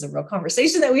that was a real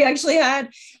conversation that we actually had.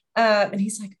 And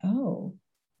he's like, oh,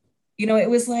 it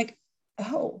was like,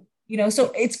 oh,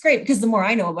 so it's great, because the more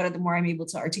I know about it, the more I'm able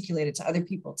to articulate it to other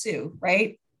people too.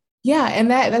 Right. Yeah. And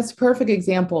that's a perfect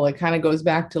example. It kind of goes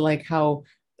back to like how,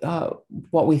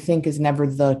 what we think is never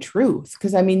the truth.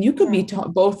 Because I mean, you could be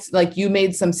both, like you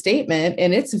made some statement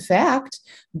and it's a fact,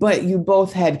 but you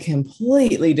both had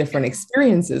completely different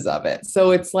experiences of it. So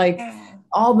it's like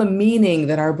all the meaning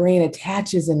that our brain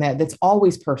attaches in that's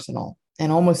always personal,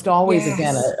 and almost always,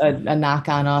 again, a knock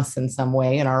on us in some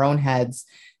way in our own heads.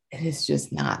 It is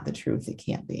just not the truth. It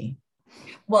can't be.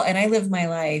 Well, and I live my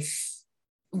life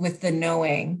with the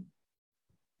knowing,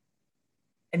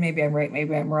 and maybe I'm right,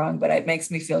 maybe I'm wrong, but it makes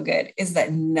me feel good, is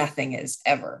that nothing is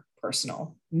ever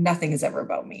personal. Nothing is ever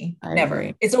about me. I Never.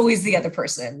 agree. It's always the other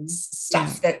person's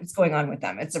stuff that's going on with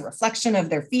them. It's a reflection of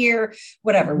their fear,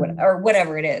 whatever, or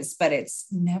whatever it is, but it's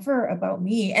never about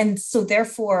me. And so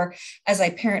therefore, as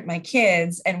I parent my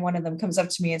kids and one of them comes up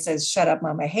to me and says, "Shut up,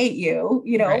 mom, I hate you,"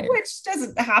 which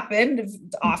doesn't happen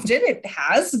often. It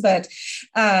has, but,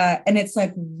 and it's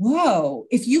like, whoa,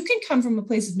 if you can come from a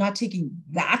place of not taking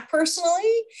that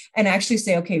personally and actually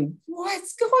say, okay,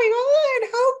 what's going on?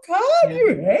 How come you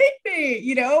hate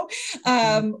me?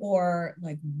 Or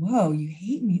like, whoa, you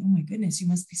hate me. Oh my goodness, you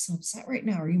must be so upset right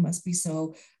now. Or you must be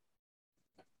so,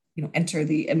 enter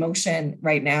the emotion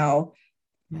right now.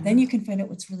 Then you can find out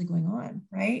what's really going on.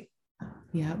 Right.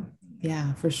 Yeah.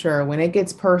 Yeah, for sure. When it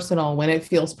gets personal, when it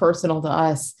feels personal to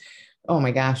us, oh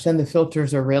my gosh, then the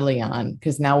filters are really on,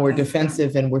 because now we're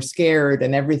defensive and we're scared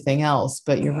and everything else.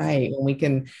 But you're right. And we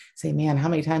can say, man, how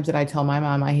many times did I tell my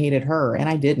mom I hated her? And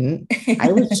I didn't.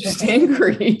 I was just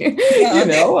angry, Because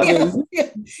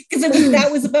that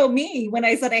was about me when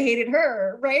I said I hated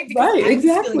her, right? Because right, I was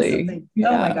exactly. feeling something.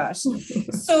 Oh my gosh.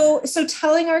 So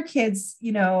telling our kids,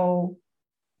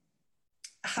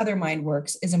 how their mind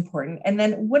works is important. And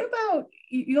then what about,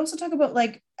 you also talk about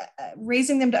like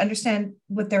raising them to understand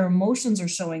what their emotions are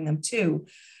showing them too.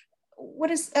 What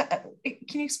is, can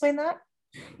you explain that?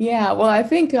 Yeah, well, I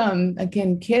think,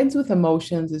 again, kids with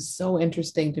emotions is so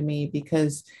interesting to me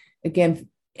because, again,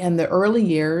 in the early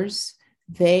years,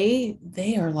 they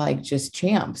are like just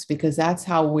champs because that's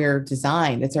how we're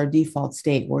designed. It's our default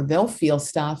state where they'll feel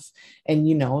stuff and,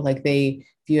 like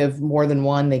if you have more than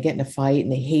one, they get in a fight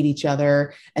and they hate each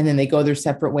other and then they go their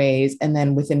separate ways. And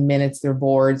then within minutes, they're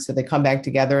bored. So they come back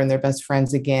together and they're best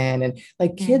friends again. And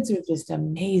like kids are just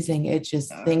amazing. It's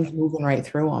just things moving right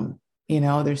through them.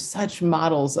 There's such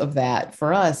models of that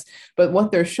for us. But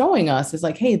what they're showing us is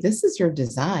like, hey, this is your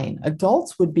design.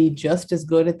 Adults would be just as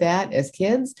good at that as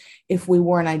kids if we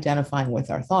weren't identifying with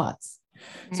our thoughts.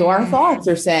 So our thoughts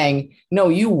are saying, no,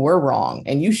 you were wrong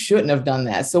and you shouldn't have done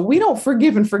that. So we don't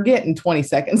forgive and forget in 20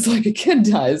 seconds like a kid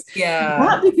does. Yeah.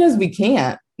 Not because we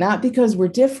can't, not because we're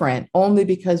different, only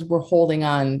because we're holding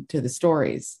on to the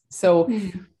stories. So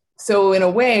in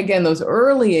a way, again, those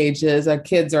early ages, our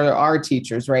kids are our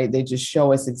teachers, right? They just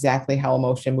show us exactly how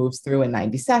emotion moves through in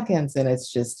 90 seconds. And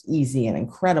it's just easy and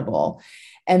incredible.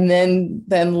 And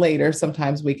then later,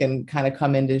 sometimes we can kind of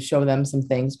come in to show them some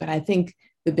things. But I think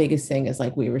the biggest thing is,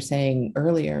 like we were saying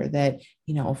earlier, that,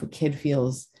 if a kid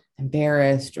feels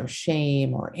embarrassed or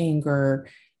shame or anger,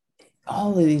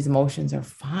 all of these emotions are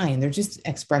fine. They're just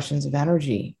expressions of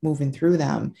energy moving through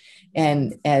them.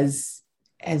 And as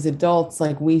adults,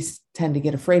 like we tend to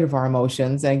get afraid of our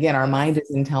emotions. And again, our mind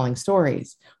isn't telling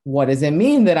stories. What does it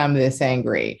mean that I'm this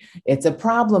angry? It's a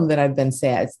problem that I've been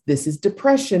sad. This is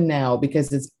depression now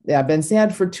because I've been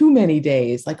sad for too many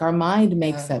days. Like our mind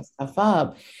makes that stuff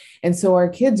up. And so our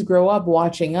kids grow up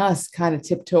watching us kind of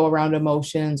tiptoe around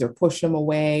emotions or push them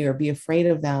away or be afraid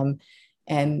of them.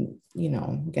 And,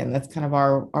 again, that's kind of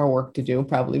our work to do,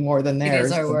 probably more than theirs. It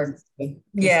is our work.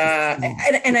 Yeah.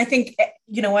 And I think,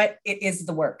 you know what, it is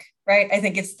the work, right? I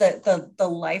think it's the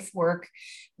life work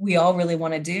we all really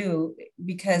want to do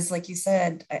because, like you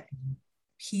said,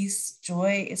 peace,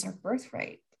 joy is our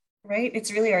birthright, right?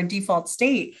 It's really our default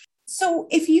state. So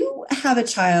if you have a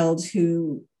child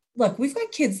who, look, we've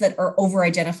got kids that are over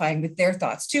identifying with their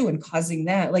thoughts too and causing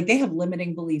that, like they have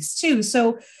limiting beliefs too.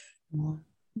 So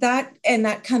that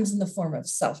comes in the form of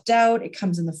self-doubt. It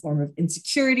comes in the form of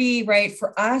insecurity, right?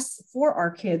 For us, for our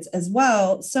kids as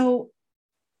well. So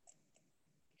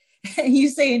you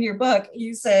say in your book,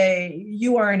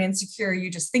 you aren't insecure,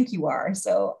 you just think you are.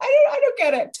 So I don't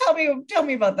get it. Tell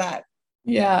me about that.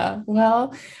 Yeah.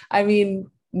 Well, I mean,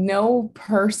 no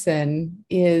person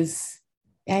is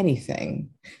anything.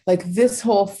 Like this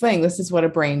whole thing, this is what a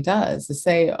brain does, to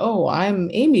say, oh, I'm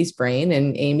Amy's brain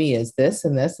and Amy is this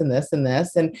and this and this and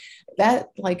this. And that,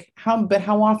 like, how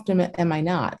often am I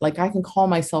not? Like, I can call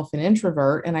myself an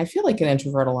introvert and I feel like an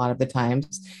introvert a lot of the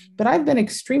times, but I've been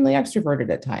extremely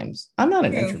extroverted at times. I'm not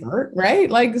an introvert, right?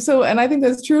 Like, so, and I think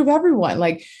that's true of everyone.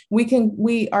 Like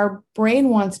our brain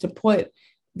wants to put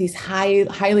these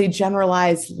highly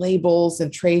generalized labels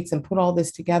and traits and put all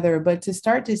this together, but to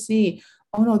start to see,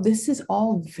 oh no, this is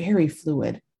all very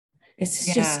fluid.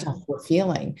 It's just stuff we're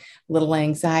feeling, a little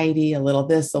anxiety, a little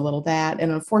this, a little that.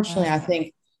 And unfortunately, I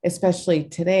think, especially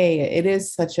today, it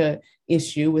is such a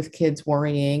issue with kids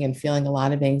worrying and feeling a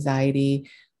lot of anxiety.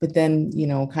 But then,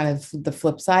 kind of the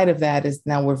flip side of that is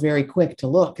now we're very quick to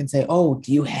look and say, oh,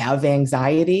 do you have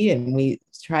anxiety? And we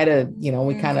try to,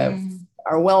 we kind of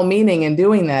are well-meaning in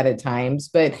doing that at times,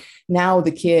 but now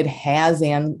the kid has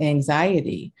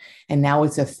anxiety, and now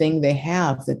it's a thing they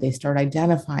have that they start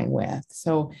identifying with.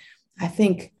 So I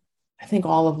think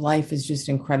all of life is just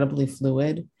incredibly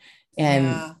fluid.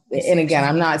 And again,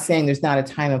 I'm not saying there's not a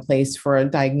time and place for a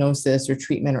diagnosis or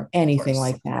treatment or anything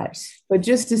like that, but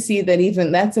just to see that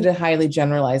even that's at a highly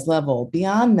generalized level.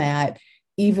 Beyond that,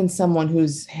 even someone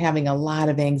who's having a lot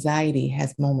of anxiety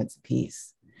has moments of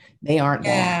peace. They aren't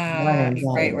that.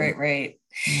 Right.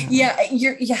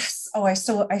 Yes. Oh, I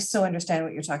so understand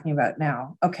what you're talking about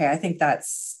now. Okay. I think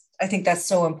that's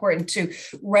so important to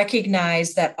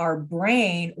recognize that our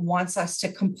brain wants us to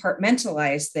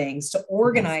compartmentalize things, to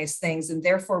organize things, and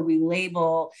therefore we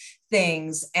label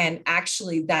things. And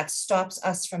actually that stops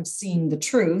us from seeing the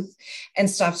truth and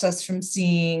stops us from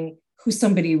seeing who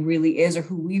somebody really is or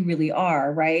who we really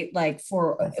are, right? Like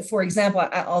for example,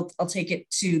 I'll take it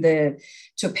to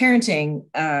a parenting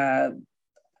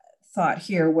thought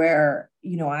here where,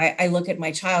 I look at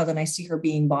my child and I see her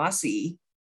being bossy,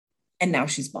 and now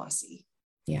she's bossy.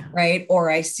 Yeah. Right.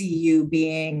 Or I see you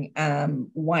being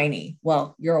whiny.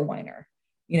 Well, you're a whiner,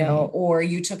 or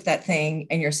you took that thing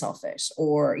and you're selfish,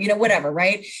 or, whatever.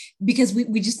 Right. Because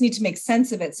we just need to make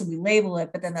sense of it. So we label it,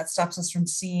 but then that stops us from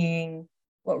seeing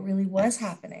what really was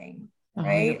happening.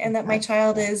 Right. 100%. And that my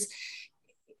child is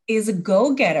a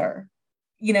go-getter,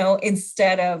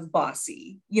 instead of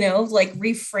bossy, like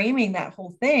reframing that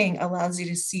whole thing allows you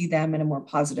to see them in a more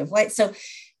positive light.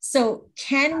 So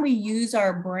can we use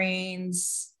our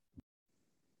brains?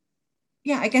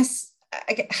 Yeah, I guess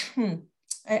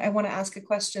I want to ask a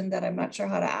question that I'm not sure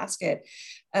how to ask it.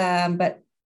 But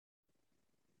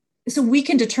so we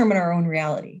can determine our own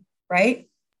reality, right?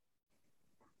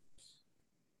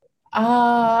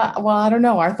 Well, I don't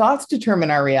know. Our thoughts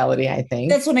determine our reality, I think.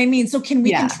 That's what I mean. So can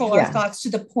we control our thoughts to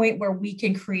the point where we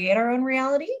can create our own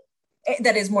reality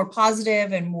that is more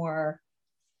positive and more...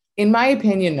 In my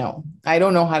opinion, no. I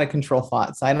don't know how to control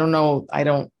thoughts. I don't know. I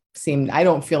don't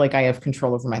feel like I have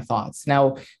control over my thoughts.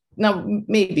 Now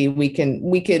maybe we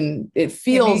can, it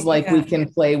feels like we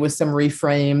can play with some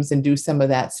reframes and do some of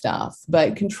that stuff,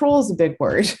 but control is a big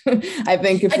word. I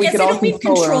think if we could all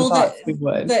control our own thoughts, we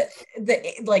would.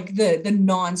 The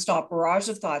nonstop barrage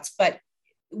of thoughts, but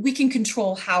we can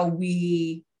control how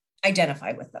we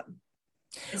identify with them.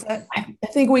 I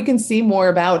think we can see more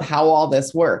about how all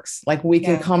this works. Like we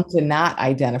can come to not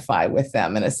identify with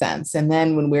them in a sense. And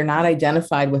then when we're not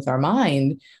identified with our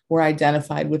mind, we're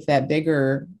identified with that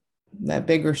bigger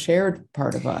shared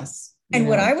part of us. And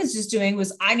what I was just doing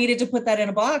was I needed to put that in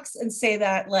a box and say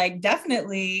that, like,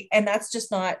 definitely. And that's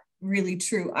just not really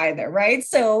true either. Right.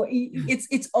 So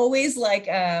it's always like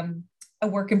a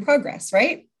work in progress,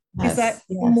 right? Yes, is that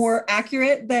more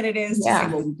accurate than it is to say,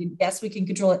 well, we can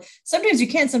control it. Sometimes you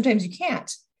can, sometimes you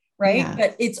can't, right? Yeah.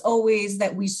 But it's always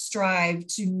that we strive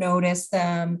to notice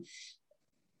them,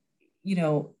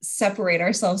 separate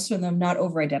ourselves from them, not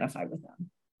over-identify with them.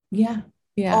 Yeah.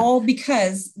 Yeah. All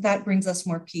because that brings us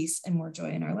more peace and more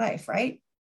joy in our life, right?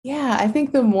 Yeah, I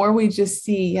think the more we just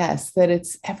see,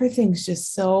 that everything's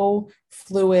just so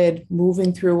fluid,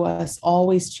 moving through us,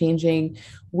 always changing.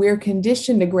 We're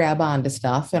conditioned to grab onto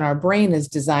stuff, and our brain is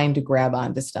designed to grab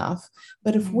onto stuff.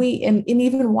 But if and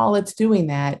even while it's doing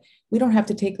that, we don't have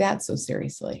to take that so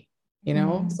seriously,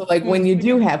 So like when you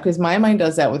do have, because my mind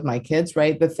does that with my kids,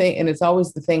 right? And it's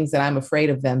always the things that I'm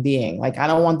afraid of them being. Like, I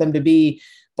don't want them to be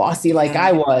bossy like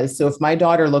I was. So if my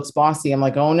daughter looks bossy, I'm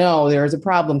like, oh no, there's a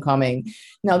problem coming.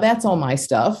 Now that's all my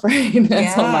stuff, right?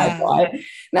 That's all my thought.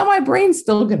 Now my brain's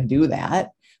still going to do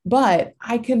that, but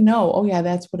I can know, oh yeah,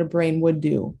 that's what a brain would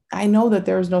do. I know that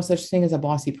there is no such thing as a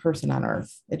bossy person on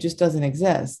earth. It just doesn't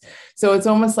exist. So it's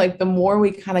almost like the more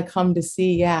we kind of come to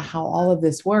see, how all of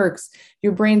this works,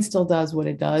 your brain still does what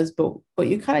it does, but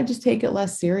you kind of just take it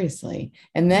less seriously.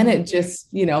 And then it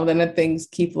just, then things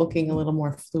keep looking a little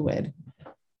more fluid.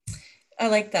 I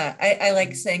like that. I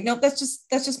like saying, nope, that's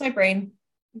just my brain.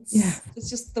 It's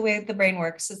just the way the brain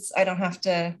works. I don't have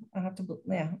to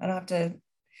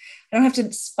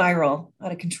spiral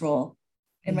out of control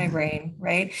in my brain.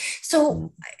 Right.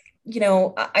 So,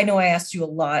 I know I asked you a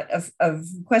lot of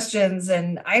questions,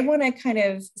 and I want to kind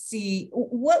of see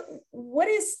what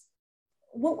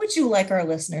would you like our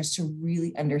listeners to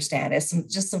really understand as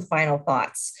some final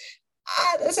thoughts.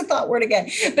 There's a thought word again,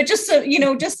 but just so,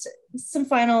 just some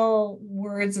final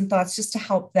words and thoughts just to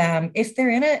help them if they're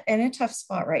in a tough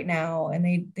spot right now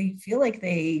and they feel like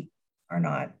they are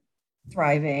not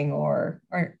thriving or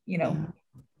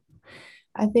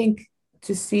I think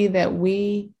to see that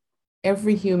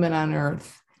every human on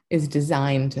earth is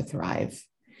designed to thrive.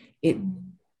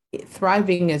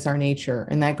 thriving is our nature,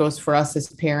 and that goes for us as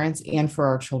parents and for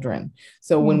our children.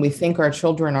 So when we think our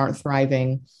children aren't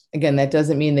thriving, again, that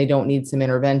doesn't mean they don't need some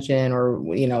intervention or,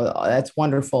 that's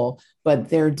wonderful, but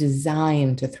they're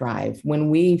designed to thrive. When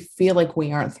we feel like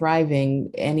we aren't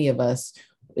thriving, any of us,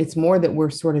 it's more that we're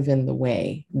sort of in the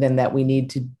way than that we need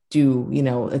to do,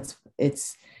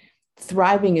 it's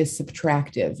thriving is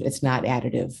subtractive. It's not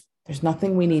additive. There's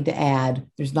nothing we need to add.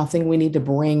 There's nothing we need to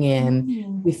bring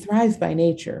in. We thrive by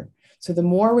nature. So the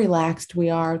more relaxed we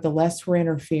are, the less we're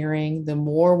interfering, the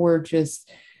more we're just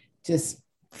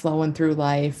flowing through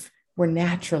life, we're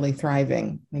naturally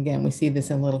thriving. Again, we see this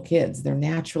in little kids. They're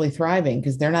naturally thriving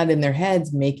because they're not in their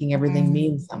heads making everything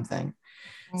mean something.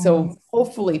 So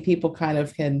hopefully people kind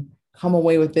of can come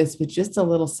away with this with just a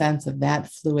little sense of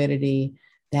that fluidity,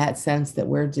 that sense that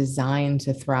we're designed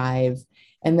to thrive.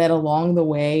 And that along the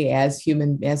way, as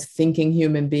thinking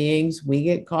human beings, we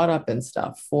get caught up in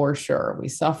stuff for sure. We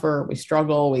suffer, we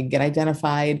struggle, we get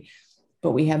identified,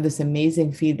 but we have this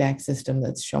amazing feedback system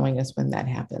that's showing us when that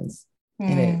happens.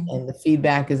 And the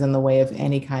feedback is in the way of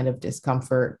any kind of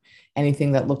discomfort,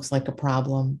 anything that looks like a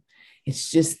problem. It's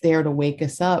just there to wake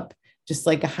us up. Just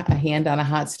like a hand on a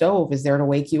hot stove is there to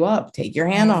wake you up. Take your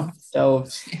hand off the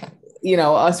stove.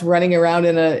 Us running around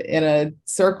in a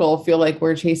circle, feel like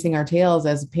we're chasing our tails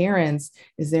as parents,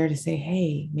 is there to say,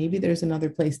 hey, maybe there's another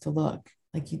place to look.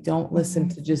 Like, you don't listen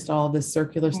to just all this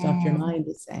circular stuff your mind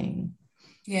is saying.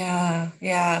 Yeah.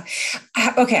 Yeah.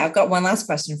 Okay. I've got one last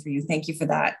question for you. Thank you for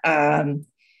that.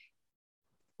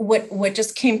 What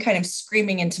just came kind of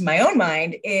screaming into my own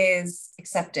mind is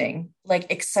accepting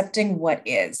what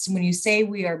is. When you say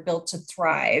we are built to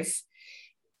thrive,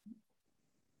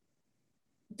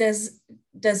 does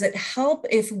it help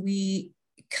if we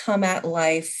come at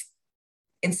life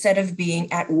instead of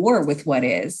being at war with what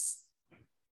is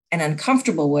and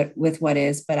uncomfortable with what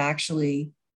is, but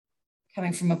actually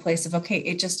coming from a place of, okay,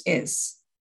 it just is?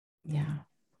 Yeah.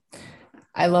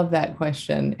 I love that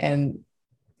question. And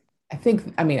I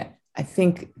think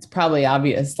it's probably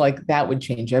obvious, like that would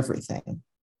change everything.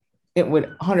 It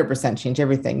would 100% change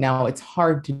everything. Now it's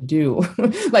hard to do.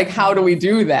 Like, how do we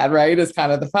do that? Right. Is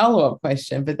kind of the follow-up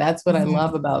question. But that's what I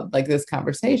love about like this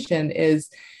conversation is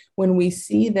when we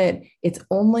see that it's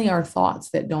only our thoughts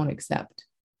that don't accept.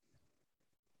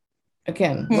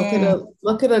 Again,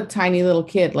 look at a tiny little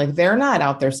kid. Like, they're not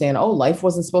out there saying, oh, life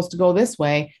wasn't supposed to go this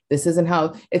way. This isn't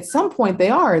how. At some point they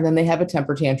are. And then they have a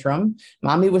temper tantrum.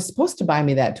 Mommy was supposed to buy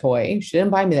me that toy. She didn't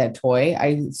buy me that toy.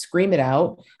 I scream it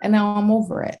out and now I'm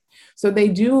over it. So they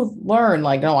do learn,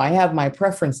 like, no, I have my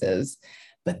preferences,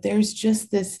 but there's just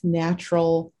this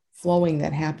natural flowing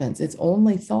that happens. It's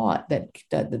only thought that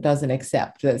doesn't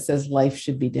accept, that says life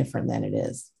should be different than it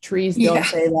is. Trees don't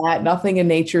say that. Nothing in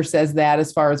nature says that,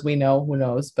 as far as we know. Who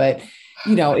knows? But,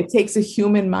 it takes a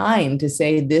human mind to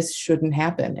say this shouldn't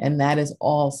happen. And that is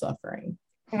all suffering.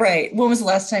 Right. When was the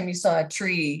last time you saw a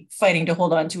tree fighting to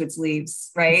hold on to its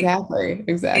leaves? Right. Exactly.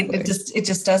 It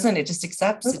just doesn't. It just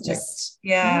accepts. Perfect. It just,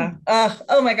 yeah.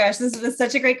 Oh my gosh, this is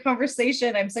such a great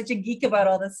conversation. I'm such a geek about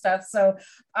all this stuff. So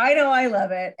I know I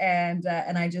love it. And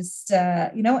I just,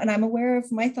 and I'm aware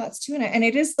of my thoughts too. And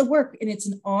it is the work, and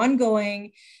it's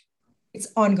ongoing.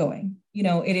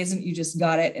 It isn't, you just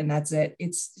got it and that's it.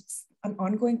 It's an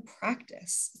ongoing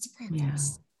practice. It's a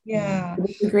practice. Yeah.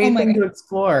 It's a great thing to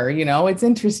explore. It's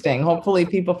interesting. Hopefully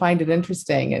people find it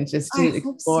interesting and just to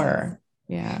explore.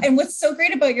 Yeah. And what's so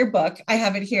great about your book, I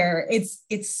have it here. It's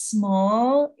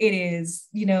small. It is,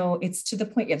 it's to the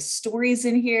point. You have stories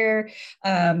in here.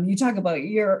 You talk about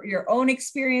your own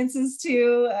experiences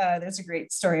too. There's a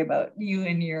great story about you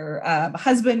and your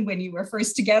husband when you were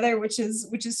first together, which is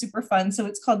super fun. So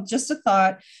it's called Just a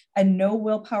Thought, a no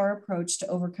willpower approach to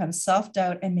overcome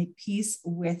self-doubt and make peace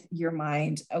with your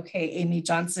mind. Okay, Amy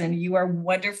Johnson, you are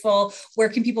wonderful. Where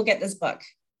can people get this book?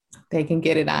 They can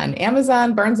get it on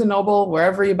Amazon, Barnes & Noble,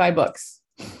 wherever you buy books.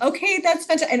 Okay, that's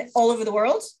fantastic. And all over the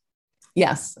world?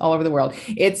 Yes, all over the world.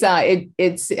 It's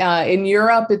in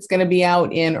Europe. It's going to be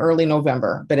out in early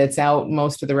November, but it's out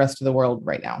most of the rest of the world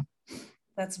right now.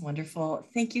 That's wonderful.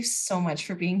 Thank you so much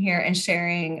for being here and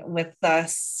sharing with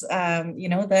us,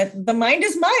 that the mind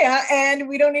is Maya and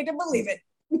we don't need to believe it.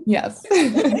 Yes.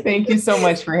 Thank you so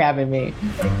much for having me.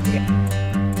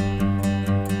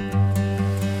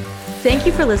 Thank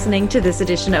you for listening to this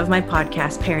edition of my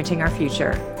podcast, Parenting Our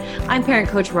Future. I'm parent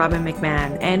coach Robin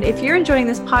McMahon, and if you're enjoying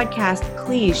this podcast,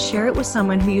 please share it with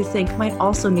someone who you think might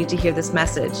also need to hear this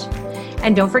message.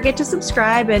 And don't forget to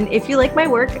subscribe, and if you like my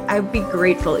work, I would be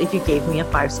grateful if you gave me a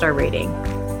 5-star rating.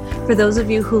 For those of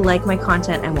you who like my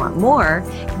content and want more,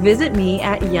 visit me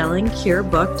at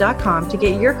yellingcurebook.com to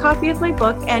get your copy of my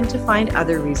book and to find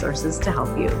other resources to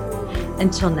help you.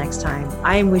 Until next time,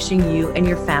 I am wishing you and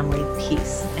your family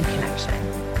peace